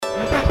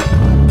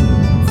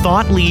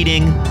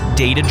thought-leading,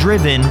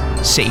 data-driven,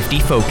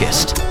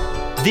 safety-focused.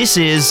 This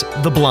is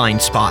The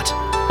Blind Spot,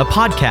 a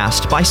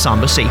podcast by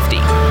Samba Safety.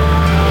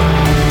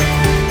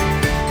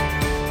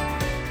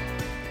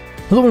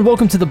 Hello and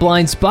welcome to The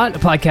Blind Spot, a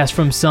podcast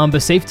from Samba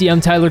Safety. I'm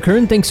Tyler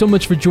Kern. Thanks so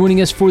much for joining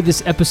us for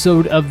this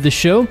episode of the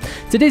show.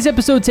 Today's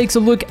episode takes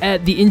a look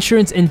at the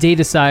insurance and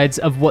data sides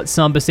of what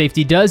Samba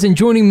Safety does. And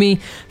joining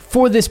me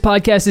for this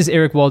podcast is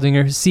Eric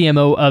Waldinger,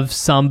 CMO of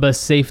Samba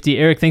Safety.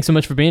 Eric, thanks so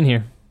much for being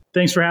here.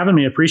 Thanks for having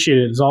me. Appreciate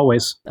it, as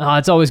always.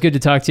 It's always good to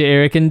talk to you,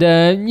 Eric. And,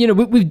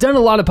 we've done a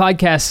lot of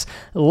podcasts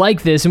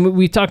like this, and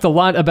we've talked a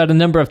lot about a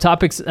number of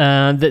topics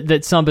that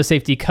Samba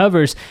Safety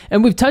covers.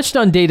 And we've touched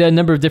on data a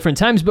number of different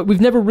times, but we've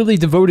never really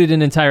devoted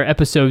an entire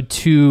episode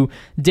to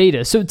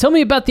data. So tell me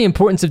about the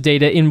importance of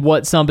data in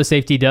what Samba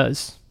Safety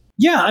does.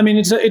 Yeah,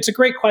 it's a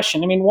great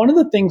question. One of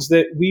the things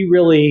that we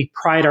really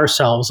pride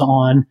ourselves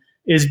on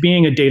is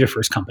being a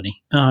data-first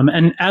company.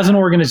 And as an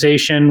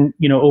organization,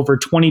 over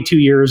 22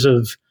 years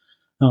of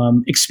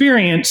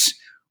experience,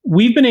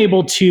 we've been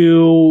able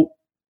to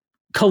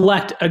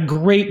collect a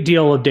great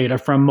deal of data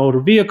from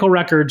motor vehicle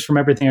records, from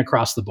everything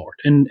across the board.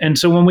 And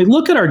so when we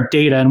look at our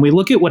data and we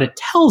look at what it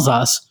tells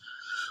us,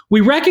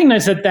 we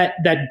recognize that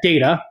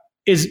data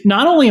is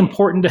not only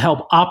important to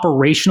help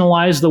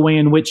operationalize the way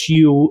in which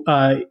you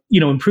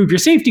improve your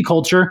safety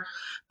culture,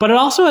 but it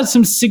also has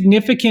some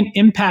significant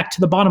impact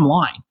to the bottom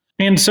line.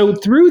 And so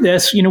through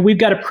this, we've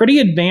got a pretty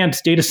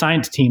advanced data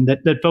science team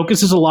that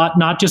focuses a lot,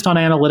 not just on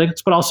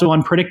analytics, but also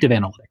on predictive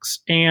analytics.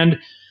 And,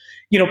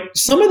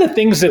 some of the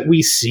things that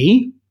we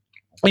see,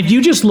 if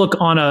you just look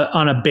on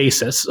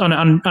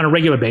a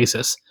regular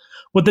basis,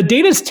 what the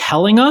data is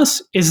telling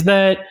us is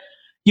that,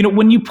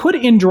 when you put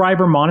in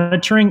driver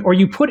monitoring or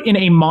you put in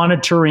a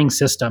monitoring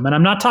system, and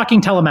I'm not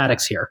talking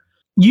telematics here,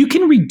 you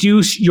can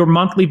reduce your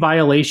monthly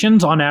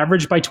violations on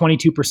average by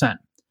 22%.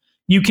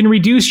 You can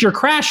reduce your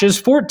crashes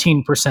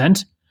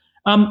 14%.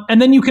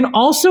 And then you can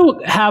also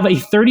have a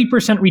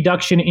 30%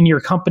 reduction in your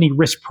company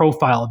risk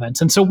profile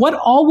events. And so what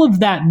all of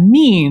that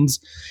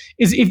means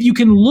is if you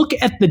can look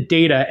at the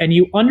data and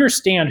you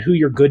understand who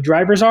your good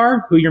drivers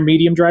are, who your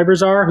medium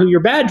drivers are, who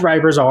your bad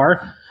drivers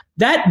are,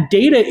 that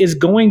data is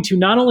going to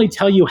not only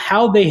tell you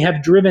how they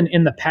have driven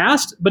in the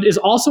past, but is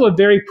also a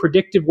very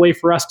predictive way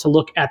for us to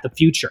look at the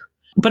future.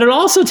 But it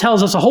also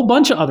tells us a whole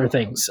bunch of other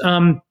things.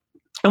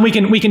 And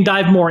we can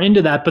dive more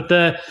into that, but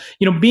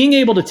being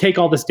able to take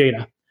all this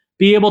data,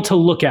 be able to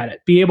look at it,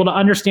 be able to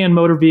understand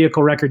motor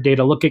vehicle record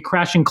data, look at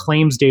crash and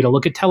claims data,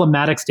 look at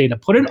telematics data,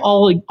 put it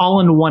all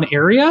in one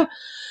area.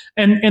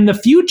 And the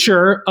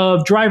future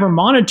of driver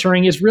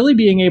monitoring is really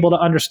being able to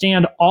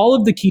understand all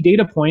of the key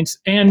data points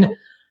and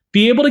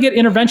be able to get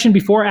intervention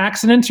before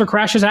accidents or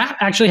crashes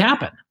actually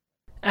happen.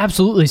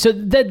 Absolutely. So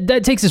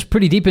that takes us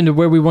pretty deep into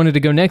where we wanted to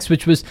go next,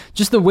 which was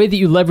just the way that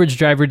you leverage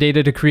driver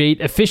data to create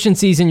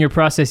efficiencies in your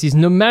processes,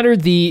 no matter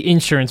the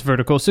insurance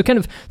vertical. So kind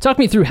of talk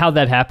me through how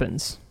that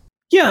happens.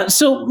 Yeah.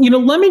 So,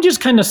 let me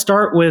just kind of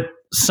start with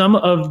some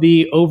of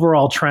the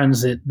overall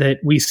trends that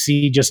we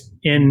see just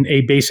in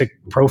a basic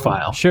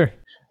profile. Sure.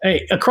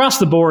 Across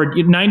the board,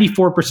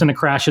 94% of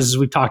crashes, as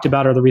we've talked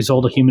about, are the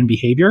result of human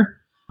behavior.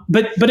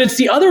 But it's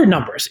the other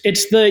numbers.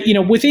 It's the,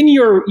 within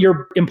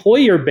your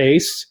employer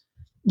base,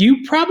 you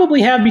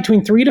probably have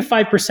between 3 to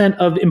 5%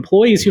 of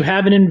employees who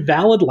have an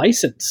invalid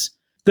license.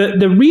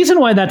 The reason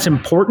why that's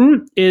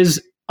important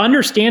is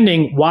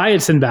understanding why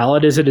it's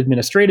invalid. Is it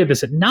administrative?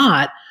 Is it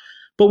not?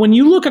 But when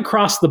you look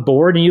across the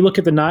board and you look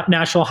at the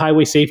National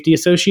Highway Safety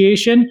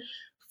Association,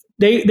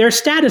 their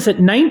stat is that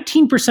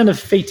 19% of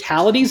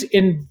fatalities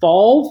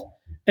involve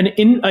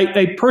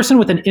a person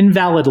with an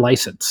invalid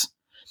license.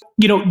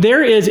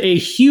 There is a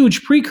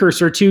huge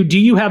precursor to, do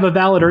you have a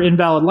valid or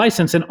invalid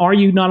license? And are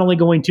you not only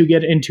going to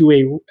get into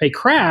a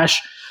crash,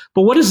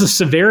 but what is the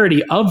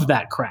severity of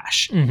that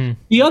crash? Mm-hmm.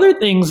 The other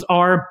things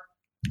are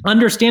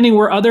understanding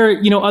where other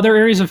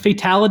areas of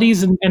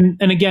fatalities. And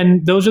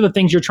again, those are the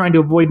things you're trying to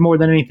avoid more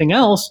than anything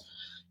else.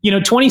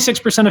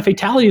 26% of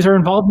fatalities are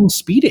involved in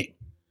speeding.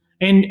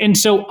 And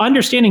so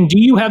understanding, do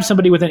you have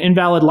somebody with an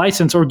invalid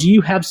license, or do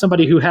you have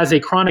somebody who has a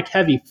chronic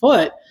heavy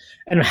foot,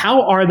 and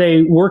how are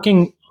they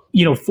working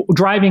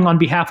driving on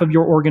behalf of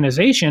your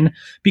organization,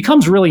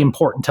 becomes really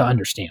important to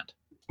understand.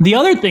 The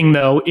other thing,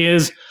 though,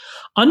 is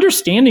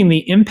understanding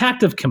the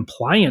impact of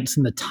compliance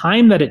and the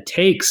time that it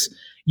takes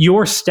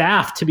your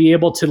staff to be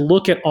able to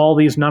look at all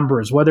these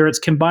numbers, whether it's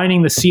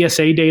combining the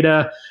CSA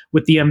data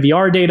with the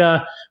MVR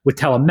data, with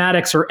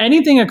telematics, or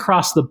anything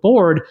across the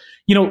board.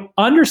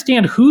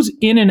 Understand who's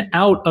in and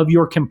out of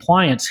your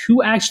compliance,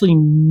 who actually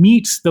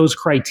meets those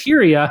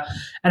criteria,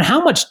 and how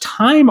much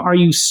time are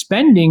you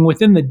spending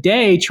within the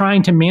day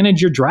trying to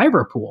manage your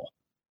driver pool.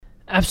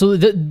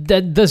 Absolutely.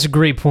 That's a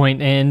great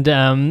point. And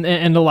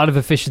a lot of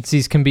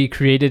efficiencies can be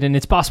created. And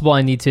it's possible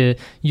I need to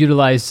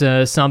utilize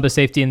Samba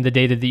Safety and the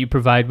data that you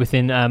provide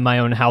within my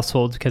own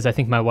household, because I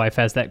think my wife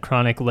has that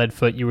chronic lead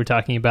foot you were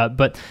talking about.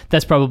 But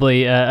that's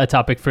probably a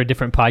topic for a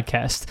different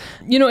podcast.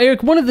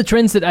 Eric, one of the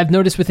trends that I've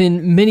noticed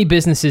within many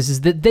businesses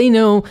is that they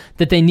know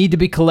that they need to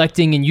be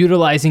collecting and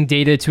utilizing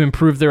data to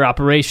improve their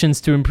operations,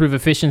 to improve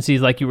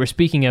efficiencies like you were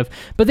speaking of,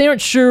 but they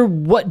aren't sure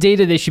what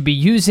data they should be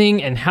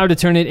using and how to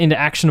turn it into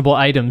actionable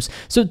items.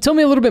 So tell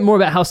me a little bit more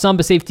about how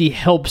Samba Safety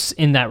helps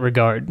in that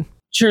regard.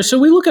 Sure. So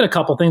we look at a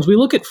couple things. We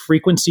look at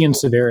frequency and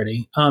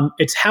severity.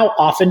 It's how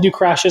often do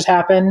crashes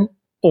happen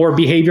or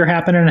behavior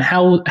happen, and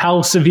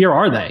how severe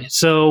are they?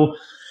 So,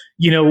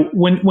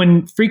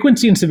 when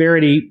frequency and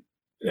severity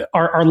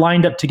are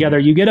lined up together,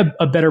 you get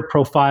a better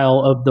profile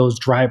of those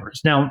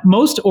drivers. Now,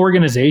 most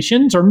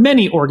organizations, or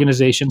many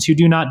organizations who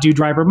do not do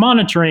driver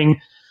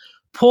monitoring,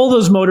 pull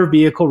those motor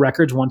vehicle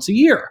records once a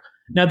year.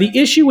 Now, the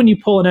issue when you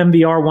pull an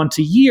MVR once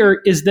a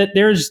year is that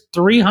there's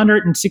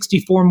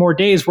 364 more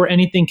days where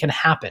anything can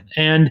happen.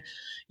 And,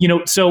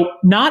 so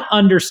not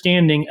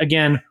understanding,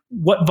 again,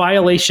 what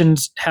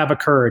violations have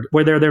occurred,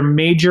 whether they're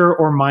major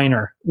or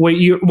minor, what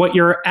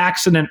your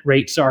accident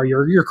rates are,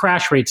 your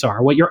crash rates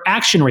are, what your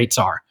action rates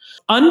are.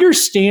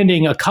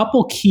 Understanding a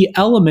couple key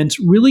elements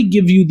really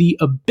give you the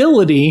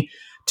ability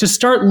to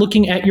start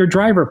looking at your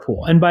driver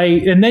pool. And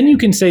then you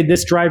can say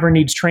this driver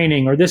needs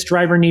training, or this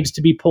driver needs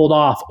to be pulled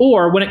off.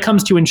 Or when it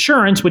comes to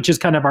insurance, which is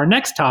kind of our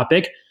next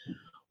topic,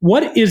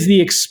 what is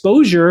the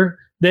exposure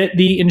that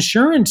the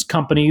insurance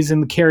companies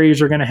and the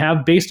carriers are going to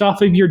have based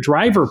off of your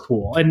driver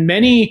pool? And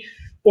many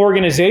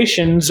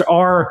organizations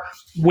are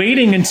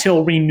waiting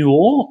until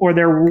renewal, or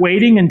they're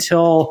waiting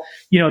until,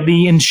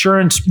 the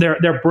insurance,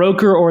 their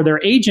broker or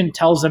their agent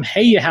tells them,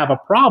 hey, you have a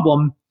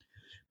problem.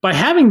 By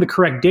having the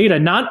correct data,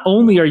 not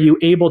only are you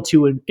able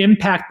to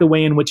impact the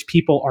way in which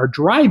people are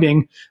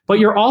driving, but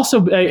you're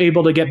also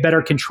able to get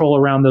better control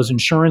around those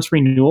insurance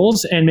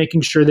renewals and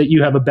making sure that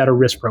you have a better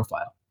risk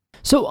profile.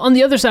 So on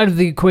the other side of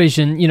the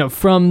equation,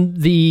 from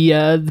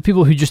the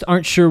people who just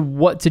aren't sure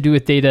what to do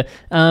with data,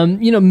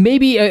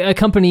 maybe a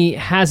company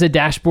has a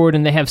dashboard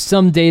and they have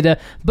some data,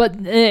 but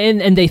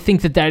and they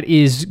think that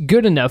is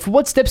good enough.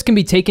 What steps can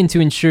be taken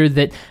to ensure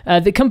that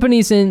the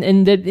companies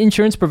and that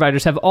insurance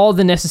providers have all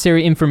the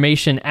necessary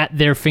information at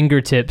their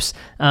fingertips,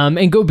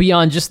 and go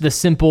beyond just the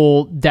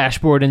simple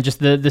dashboard and just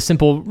the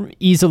simple,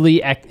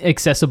 easily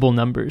accessible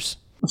numbers?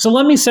 So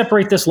let me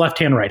separate this left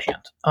hand, right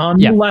hand. On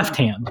the left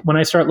hand, when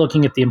I start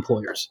looking at the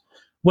employers,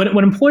 what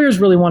employers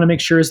really want to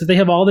make sure is that they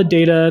have all the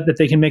data that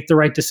they can make the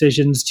right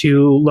decisions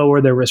to lower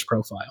their risk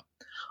profile.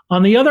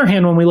 On the other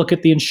hand, when we look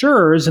at the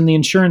insurers and the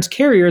insurance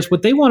carriers,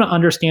 what they want to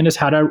understand is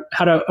how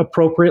to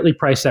appropriately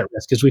price that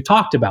risk, as we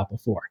talked about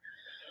before.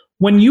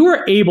 When you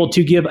are able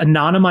to give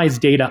anonymized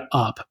data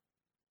up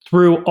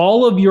through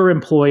all of your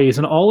employees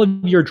and all of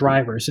your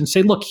drivers and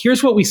say, look,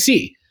 here's what we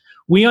see.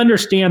 We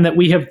understand that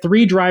we have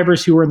 3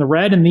 drivers who are in the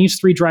red, and these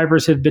 3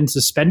 drivers have been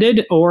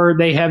suspended, or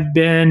they have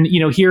been,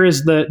 here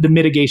is the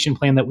mitigation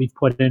plan that we've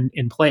put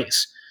in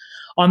place.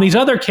 On these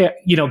other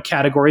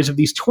categories of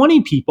these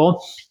 20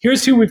 people,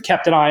 here's who we've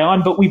kept an eye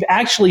on, but we've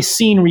actually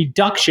seen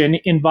reduction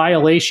in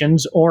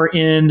violations or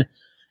in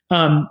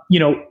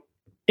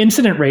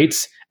incident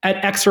rates at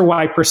X or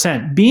Y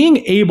percent. Being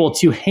able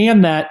to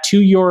hand that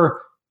to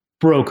your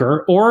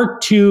broker or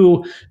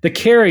to the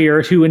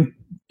carrier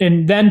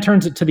and then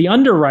turns it to the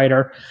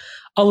underwriter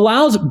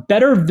allows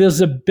better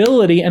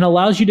visibility and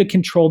allows you to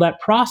control that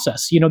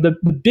process. The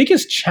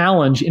biggest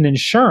challenge in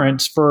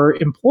insurance for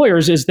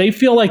employers is they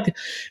feel like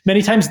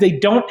many times they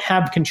don't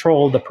have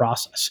control of the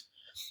process.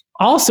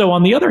 Also,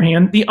 on the other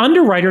hand, the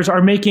underwriters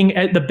are making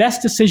the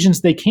best decisions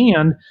they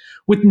can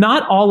with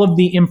not all of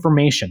the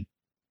information.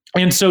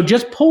 And so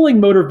just pulling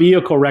motor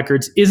vehicle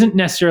records isn't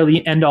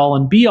necessarily end all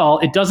and be all.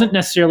 It doesn't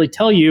necessarily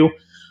tell you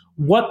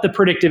what the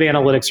predictive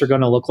analytics are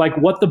going to look like,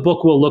 what the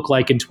book will look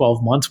like in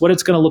 12 months, what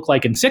it's going to look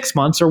like in 6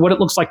 months, or what it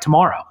looks like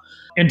tomorrow.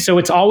 And so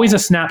it's always a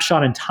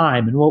snapshot in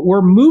time. And what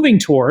we're moving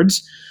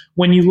towards,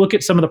 when you look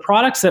at some of the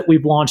products that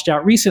we've launched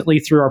out recently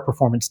through our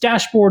performance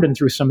dashboard and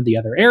through some of the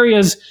other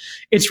areas,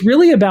 it's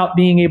really about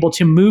being able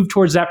to move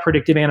towards that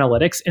predictive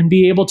analytics and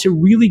be able to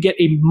really get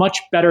a much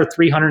better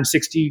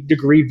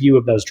 360-degree view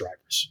of those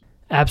drivers.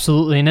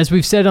 Absolutely. And as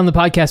we've said on the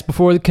podcast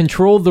before,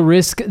 control the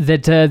risk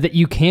that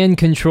you can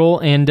control,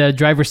 and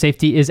driver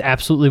safety is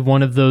absolutely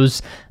one of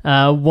those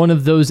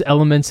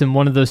elements and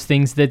one of those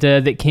things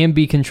that can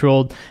be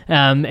controlled.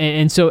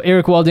 And so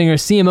Eric Waldinger,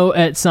 CMO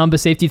at Samba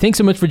Safety, thanks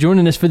so much for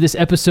joining us for this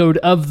episode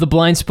of The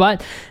Blind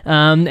Spot,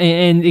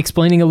 and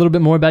explaining a little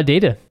bit more about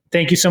data.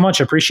 Thank you so much.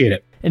 I appreciate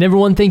it. And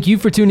everyone, thank you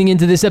for tuning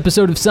into this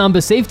episode of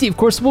Samba Safety. Of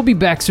course, we'll be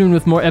back soon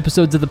with more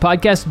episodes of the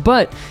podcast,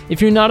 but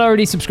if you're not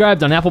already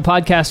subscribed on Apple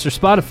Podcasts or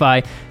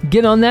Spotify,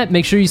 get on that.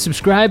 Make sure you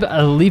subscribe,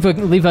 leave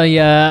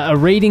a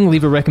rating,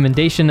 leave a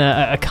recommendation,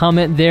 a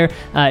comment there.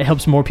 It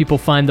helps more people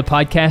find the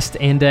podcast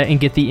and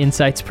get the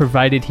insights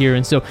provided here.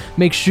 And so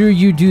make sure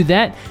you do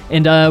that.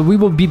 And we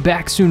will be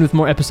back soon with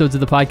more episodes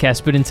of the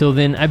podcast. But until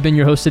then, I've been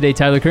your host today,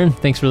 Tyler Kern.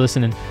 Thanks for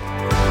listening.